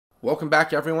Welcome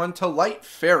back, everyone, to Light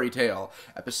Fairytale,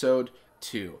 Episode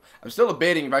 2. I'm still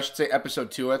debating if I should say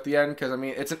Episode 2 at the end, because, I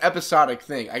mean, it's an episodic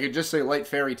thing. I could just say Light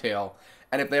Fairytale,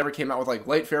 and if they ever came out with, like,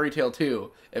 Light Fairytale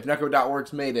 2, if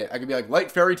neko.works made it, I could be like,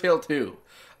 Light Fairytale 2.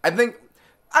 I don't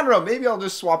know, maybe I'll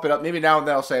just swap it up. Maybe now and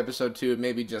then I'll say Episode 2,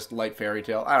 maybe just Light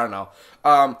Fairytale. I don't know.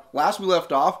 Last we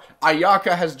left off,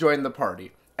 Ayaka has joined the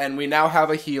party, and we now have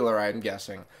a healer, I'm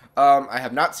guessing. I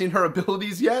have not seen her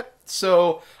abilities yet,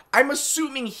 so I'm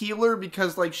assuming healer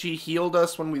because, like, she healed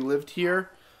us when we lived here.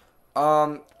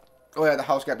 Oh yeah, the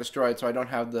house got destroyed, so I don't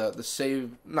have the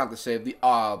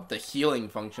healing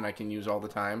function I can use all the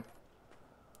time.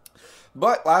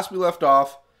 But last we left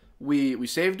off, we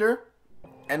saved her,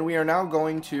 and we are now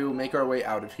going to make our way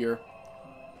out of here.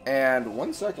 And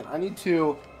one second, I need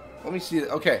to, let me see,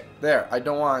 okay, there, I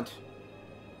don't want,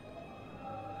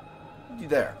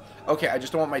 there. Okay, I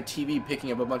just don't want my TV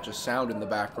picking up a bunch of sound in the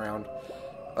background.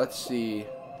 Let's see.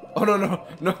 Oh,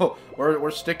 no.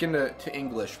 We're sticking to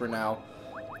English for now.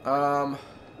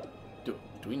 Do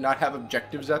we not have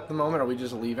objectives at the moment? Are we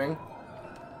just leaving?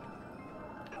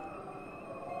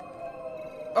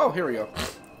 Oh, here we go.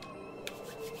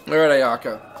 Alright,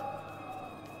 Ayaka.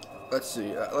 Let's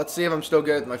see. Let's see if I'm still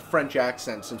good at my French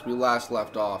accent since we last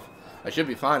left off. I should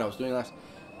be fine. I was doing last.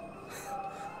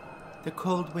 The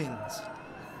cold winds.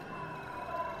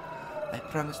 I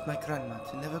promised my grandma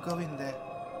to never go in there.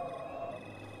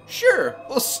 Sure,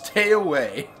 we'll stay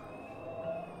away.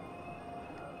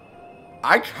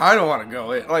 I kind of want to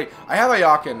go in. Like, I have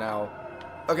Ayaka now.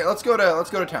 Okay, let's go to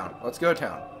town. Let's go to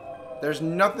town. There's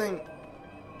nothing.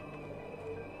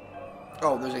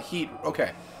 Oh, there's a heat.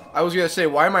 Okay, I was gonna say,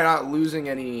 why am I not losing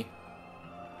any?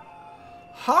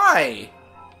 Hi,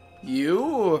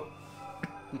 you.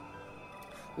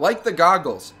 Like the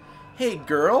goggles. Hey,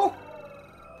 girl.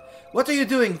 What are you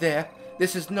doing there?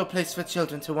 This is no place for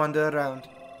children to wander around.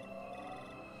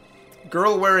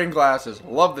 Girl wearing glasses.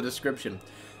 Love the description.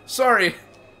 Sorry.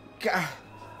 God.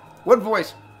 What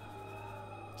voice?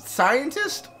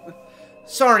 Scientist?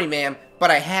 Sorry, ma'am,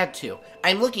 but I had to.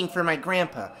 I'm looking for my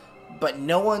grandpa, but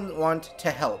no one wants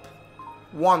to help.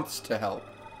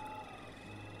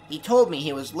 He told me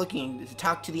he was looking to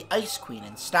talk to the Ice Queen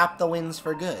and stop the winds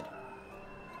for good.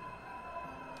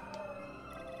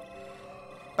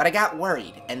 But I got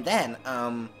worried, and then,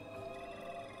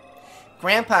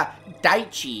 Grandpa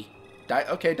Daichi.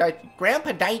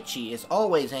 Grandpa Daichi is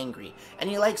always angry, and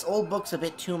he likes old books a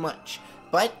bit too much.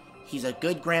 But he's a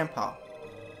good grandpa.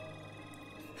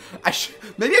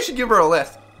 Maybe I should give her a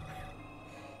list.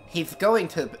 He's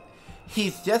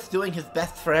just doing his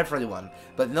best for everyone,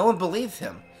 but no one believes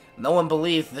him. No one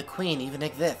believes the Queen even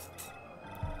exists.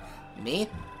 Me?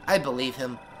 I believe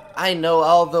him. I know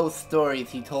all those stories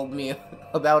he told me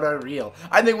about are real.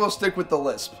 I think we'll stick with the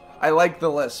lisp. I like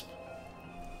the lisp.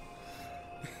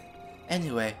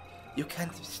 Anyway, you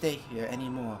can't stay here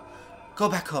anymore. Go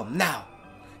back home, now!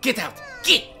 Get out!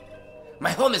 Get!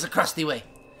 My home is across the way.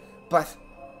 But,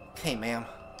 hey, ma'am.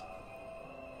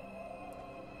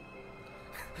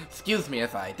 Excuse me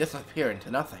if I disappear into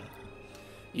nothing.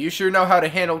 You sure know how to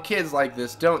handle kids like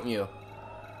this, don't you?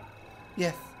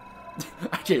 Yes.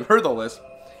 I gave her the lisp.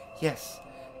 Yes,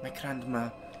 my grandma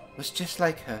was just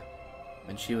like her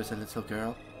when she was a little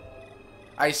girl.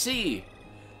 I see.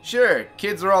 Sure,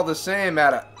 kids are all the same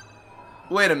at a...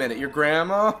 Wait a minute, your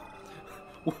grandma?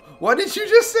 What did you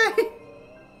just say?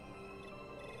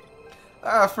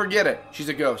 Forget it. She's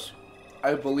a ghost.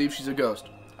 I believe she's a ghost.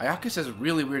 Ayaka says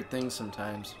really weird things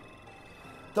sometimes.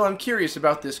 Though I'm curious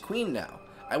about this queen now.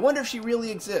 I wonder if she really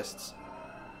exists.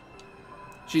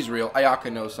 She's real.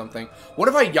 Ayaka knows something. What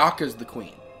if Ayaka's the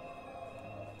queen?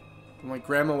 My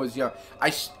grandma was young.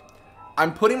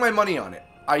 I'm putting my money on it.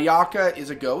 Ayaka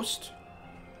is a ghost.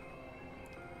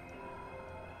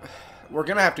 We're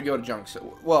gonna have to go to Junk City.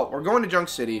 Well, we're going to Junk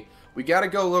City. We gotta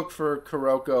go look for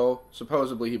Kuroko.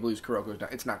 Supposedly he believes Kuroko's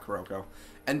not. It's not Kuroko.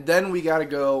 And then we gotta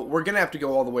go. We're gonna have to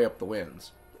go all the way up the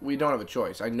winds. We don't have a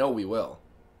choice. I know we will.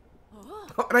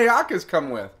 Oh, and Ayaka's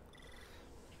come with.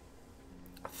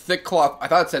 Thick cloth. I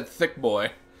thought it said thick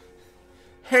boy.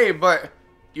 Hey, but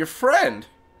your friend.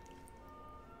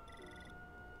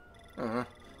 I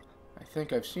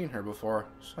think I've seen her before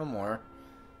somewhere.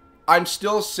 I'm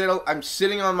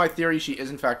sitting on my theory she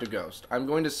is in fact a ghost. I'm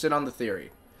going to sit on the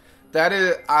theory. That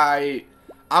is,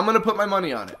 I'm going to put my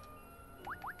money on it.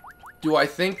 Do I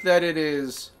think that it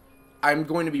is, I'm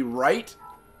going to be right?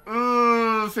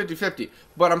 50-50.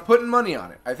 But I'm putting money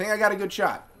on it. I think I got a good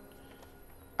shot.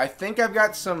 I think I've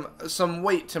got some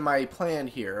weight to my plan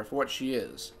here of what she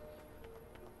is.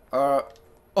 Oh,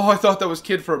 I thought that was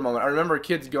Kid for a moment. I remember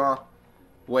Kid's gone.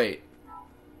 Wait.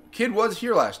 Kid was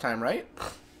here last time, right?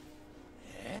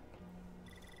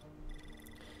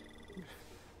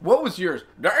 What was yours?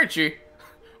 Daichi?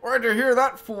 Where'd you hear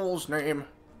that fool's name?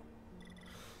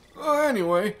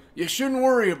 Anyway, you shouldn't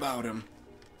worry about him.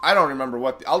 I don't remember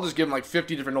what... I'll just give him like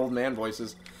 50 different old man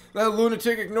voices. That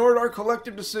lunatic ignored our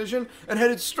collective decision and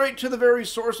headed straight to the very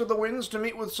source of the winds to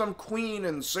meet with some queen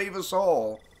and save us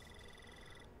all.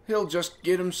 He'll just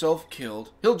get himself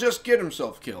killed. He'll just get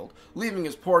himself killed, leaving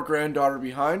his poor granddaughter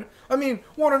behind. I mean,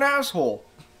 what an asshole.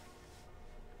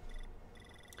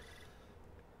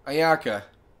 Ayaka,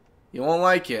 you won't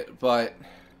like it, but...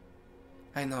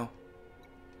 I know.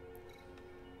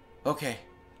 Okay,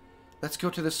 let's go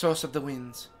to the source of the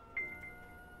winds.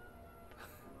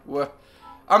 Well,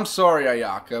 I'm sorry,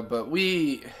 Ayaka, but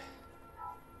we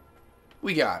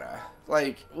gotta.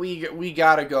 Like, we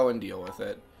gotta go and deal with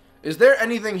it. Is there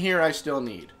anything here I still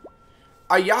need?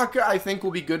 Ayaka, I think,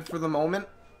 will be good for the moment.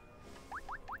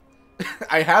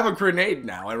 I have a grenade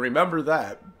now, I remember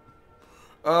that.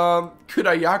 Could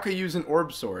Ayaka use an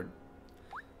orb sword?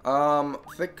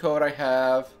 Thick coat I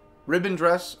have. Ribbon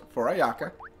dress for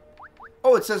Ayaka.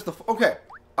 Oh, it says the... Okay.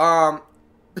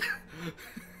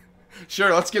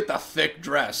 Sure, let's get the thick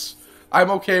dress.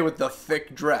 I'm okay with the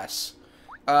thick dress.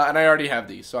 And I already have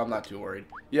these, so I'm not too worried.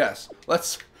 Yes,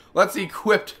 let's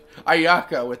equip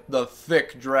Ayaka with the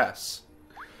thick dress.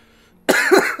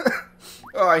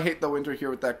 Oh, I hate the winter here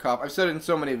with that cough. I've said it in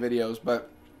so many videos, but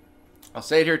I'll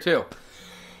say it here too.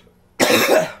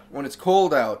 When it's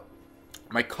cold out,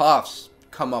 my coughs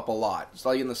come up a lot. It's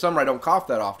like in the summer I don't cough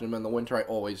that often, but in the winter I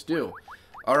always do.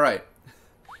 Alright.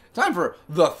 Time for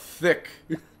the thick...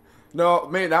 No,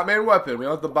 not main weapon. We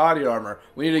want the body armor.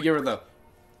 We need to give her the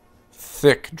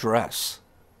thick dress.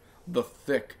 The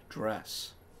thick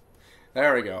dress.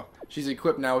 There we go. She's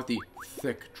equipped now with the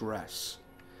thick dress.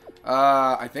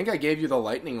 I think I gave you the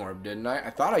lightning orb, didn't I? I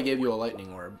thought I gave you a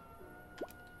lightning orb.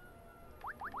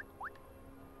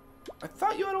 I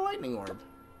thought you had a lightning orb.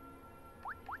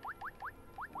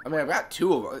 I mean, I've got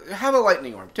two of them. Have a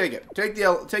lightning orb. Take it. Take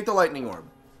the lightning orb.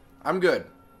 I'm good.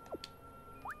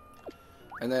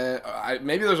 And then,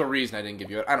 maybe there's a reason I didn't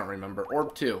give you it. I don't remember.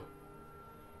 Orb 2.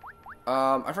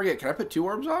 I forget. Can I put 2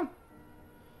 orbs on?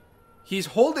 He's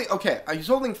holding... Okay, he's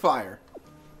holding fire.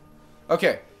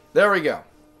 Okay, there we go.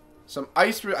 Some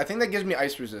ice... I think that gives me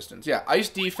ice resistance. Yeah, ice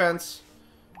defense.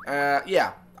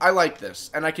 Yeah, I like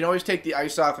this. And I can always take the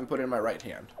ice off and put it in my right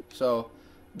hand. So,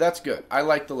 that's good. I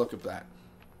like the look of that.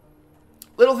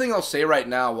 Little thing I'll say right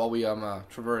now while we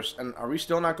traverse. And are we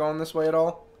still not going this way at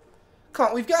all? Come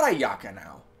on, we've got Ayaka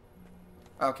now.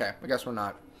 Okay, I guess we're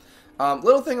not.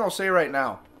 Little thing I'll say right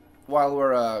now, while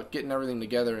we're getting everything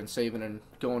together and saving and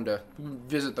going to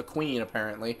visit the queen,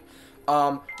 apparently.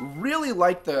 Really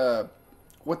like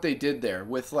what they did there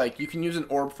with, like, you can use an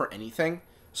orb for anything.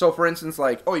 So, for instance,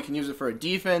 like, oh, you can use it for a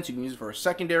defense, you can use it for a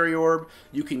secondary orb,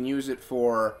 you can use it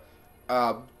for,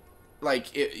 like,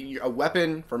 a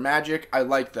weapon, for magic. I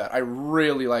like that. I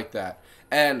really like that.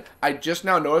 And I just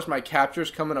now noticed my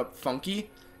capture's coming up funky.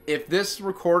 If this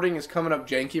recording is coming up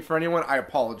janky for anyone, I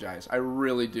apologize. I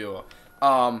really do.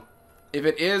 If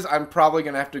it is, I'm probably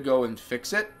going to have to go and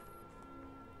fix it.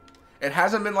 It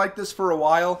hasn't been like this for a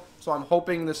while, so I'm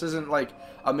hoping this isn't like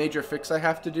a major fix I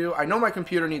have to do. I know my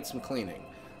computer needs some cleaning,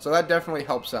 so that definitely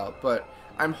helps out. But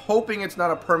I'm hoping it's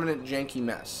not a permanent janky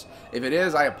mess. If it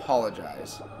is, I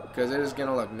apologize, because it is going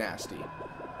to look nasty.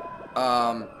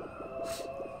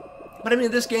 But I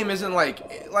mean, this game isn't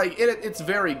it's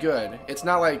very good. It's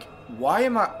not like, why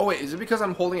am I... Oh wait, is it because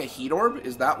I'm holding a heat orb?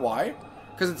 Is that why?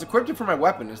 Because it's equipped for my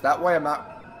weapon. Is that why I'm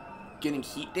not getting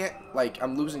heat like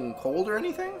I'm losing cold or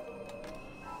anything?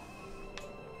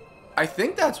 I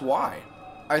think that's why.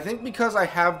 I think because I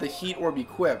have the heat orb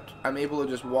equipped, I'm able to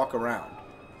just walk around.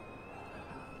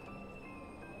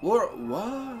 What?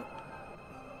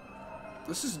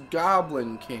 This is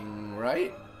Goblin King,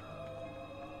 right?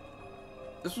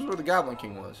 This was where the Goblin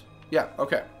King was. Yeah,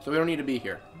 okay. So we don't need to be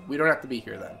here. We don't have to be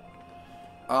here then.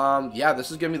 Yeah,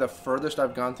 this is gonna be the furthest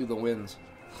I've gone through the winds.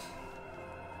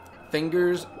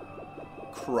 Fingers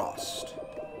crossed.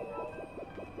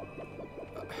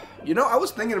 You know, I was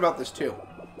thinking about this too.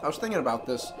 I was thinking about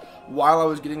this while I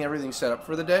was getting everything set up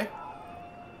for the day.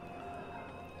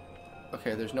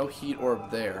 Okay, there's no heat orb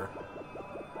there.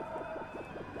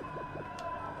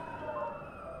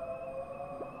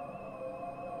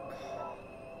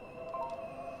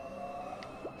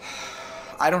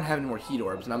 I don't have any more heat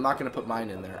orbs, and I'm not going to put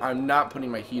mine in there. I'm not putting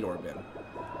my heat orb in.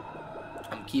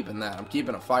 I'm keeping that. I'm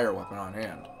keeping a fire weapon on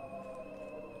hand.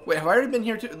 Wait, have I already been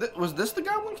here too? Was this the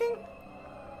Goblin King?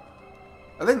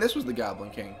 I think this was the Goblin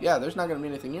King. Yeah, there's not going to be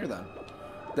anything here then.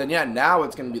 Then yeah, now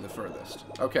it's going to be the furthest.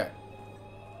 Okay.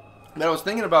 But I was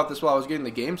thinking about this while I was getting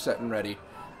the game set and ready.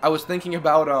 I was thinking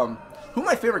about who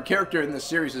my favorite character in this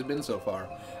series has been so far.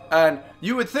 And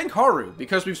you would think Haru,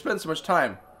 because we've spent so much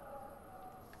time.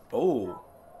 Oh.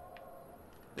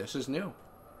 This is new.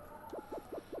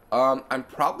 I'm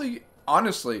probably,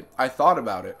 honestly, I thought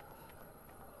about it.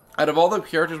 Out of all the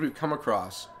characters we've come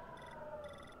across,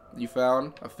 you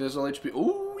found a Fizzle HP.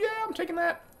 Ooh, yeah, I'm taking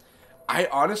that. I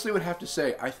honestly would have to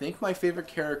say, I think my favorite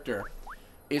character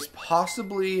is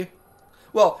possibly...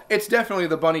 Well, it's definitely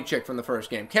the bunny chick from the first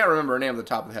game. Can't remember her name off the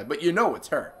top of the head, but you know it's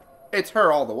her. It's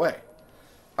her all the way.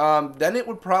 Then it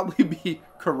would probably be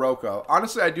Kuroko.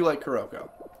 Honestly, I do like Kuroko.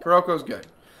 Kuroko's good.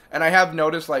 And I have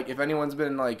noticed, like, if anyone's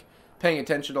been, like, paying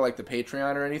attention to, like, the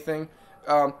Patreon or anything,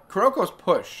 Kuroko's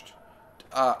pushed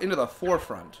into the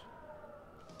forefront.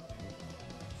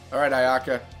 Alright,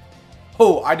 Ayaka.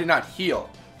 Oh, I did not heal.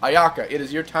 Ayaka, it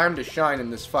is your time to shine in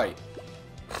this fight.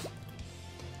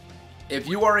 If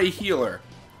you are a healer,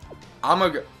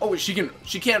 oh, she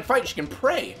can't fight, she can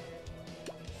pray.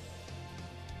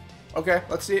 Okay,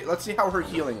 let's see how her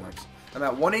healing works. I'm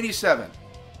at 187.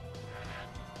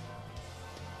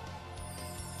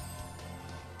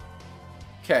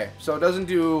 Okay, so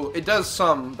it does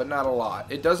some, but not a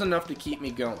lot. It does enough to keep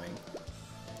me going.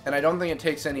 And I don't think it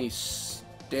takes any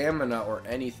stamina or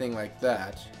anything like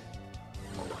that.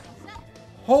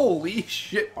 Holy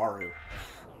shit, Haru.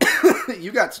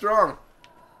 You got strong.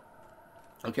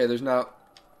 Okay, there's not...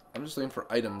 I'm just looking for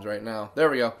items right now. There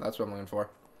we go. That's what I'm looking for.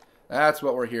 That's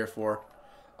what we're here for.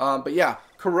 But yeah,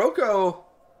 Kuroko...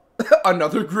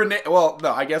 Another grenade. Well,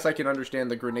 no, I guess I can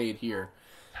understand the grenade here.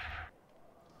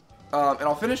 And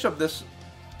I'll finish up this...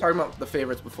 talking about the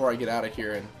favorites before I get out of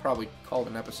here and probably call it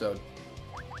an episode.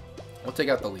 We'll take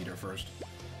out the leader first.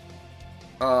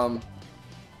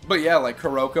 But yeah, like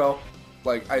Kuroko.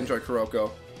 Like, I enjoy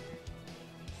Kuroko.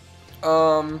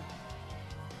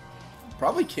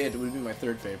 Probably Kid would be my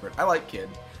third favorite. I like Kid.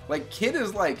 Like, Kid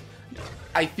is like...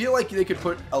 I feel like they could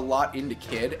put a lot into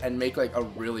Kid and make, like, a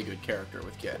really good character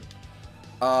with Kid.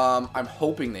 I'm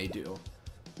hoping they do.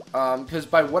 Because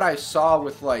by what I saw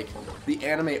with, like, the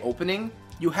anime opening,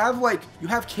 you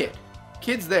have Kid.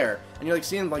 Kid's there, and you're, like,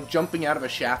 seeing him, like, jumping out of a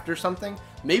shaft or something.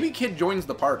 Maybe Kid joins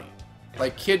the party.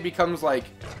 Like, Kid becomes, like,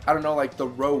 I don't know, like, the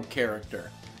rogue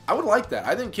character. I would like that.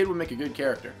 I think Kid would make a good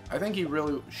character. I think he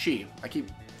really... I keep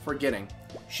forgetting.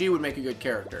 She would make a good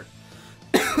character.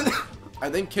 I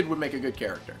think Kid would make a good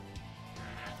character.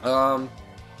 Ayaka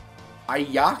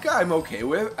I'm okay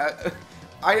with.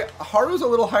 Haru's a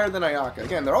little higher than Ayaka.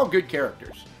 Again, they're all good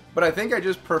characters. But I think I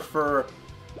just prefer...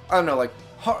 I don't know, like...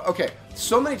 Okay,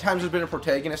 so many times there's been a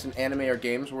protagonist in anime or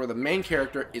games where the main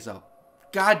character is a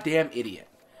goddamn idiot.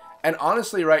 And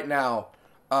honestly, right now,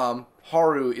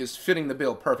 Haru is fitting the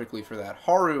bill perfectly for that.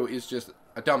 Haru is just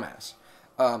a dumbass.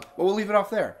 But we'll leave it off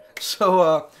there.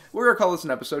 So, we're going to call this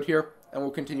an episode here, and we'll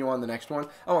continue on the next one.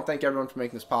 I want to thank everyone for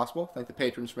making this possible. Thank the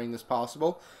patrons for making this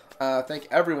possible. Thank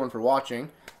everyone for watching.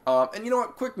 And you know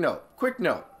what? Quick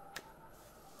note.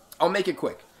 I'll make it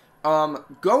quick.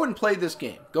 Go and play this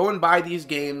game. Go and buy these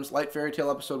games, like Fairytale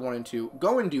Episode 1 and 2.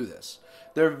 Go and do this.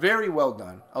 They're very well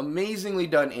done. Amazingly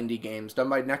done indie games, done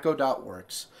by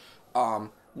neko.works. A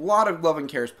lot of love and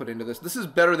care is put into this. This is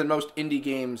better than most indie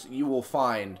games you will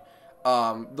find.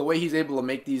 The way he's able to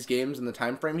make these games in the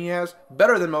time frame he has,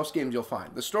 better than most games you'll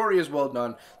find. The story is well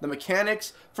done. The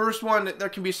mechanics, first one, there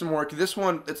can be some work. This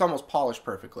one, it's almost polished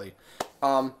perfectly.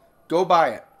 Go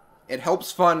buy it. It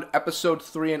helps fund Episode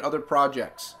 3 and other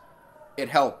projects. It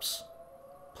helps.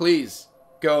 Please,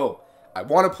 go. I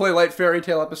want to play Light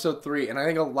Fairytale Episode 3, and I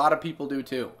think a lot of people do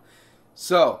too.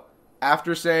 So,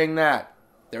 after saying that,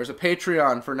 there's a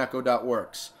Patreon for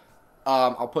neko.works.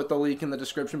 I'll put the link in the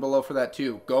description below for that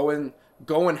too. Go and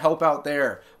help out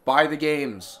there. Buy the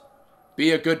games.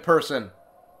 Be a good person.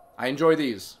 I enjoy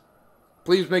these.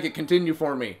 Please make it continue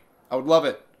for me. I would love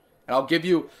it. And I'll give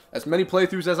you as many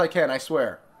playthroughs as I can, I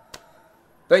swear.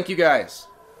 Thank you guys.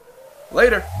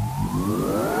 Later.